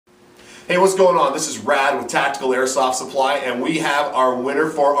Hey, what's going on? This is Rad with Tactical Airsoft Supply, and we have our winner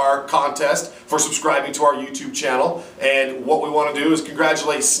for our contest for subscribing to our YouTube channel. And what we want to do is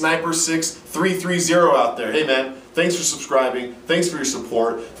congratulate Sniper6330 out there. Hey man, thanks for subscribing, thanks for your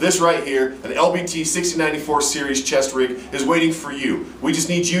support. This right here, an LBT 6094 series chest rig, is waiting for you. We just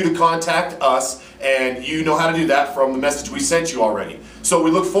need you to contact us, and you know how to do that from the message we sent you already. So we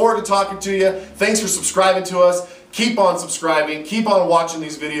look forward to talking to you. Thanks for subscribing to us. Keep on subscribing, keep on watching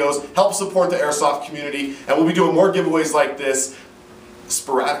these videos, help support the airsoft community, and we'll be doing more giveaways like this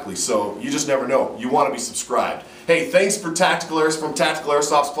sporadically, so you just never know. You want to be subscribed. Hey, thanks for Tactical Airs from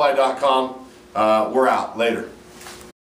TacticalAirsoftSupply.com. We're out. Later.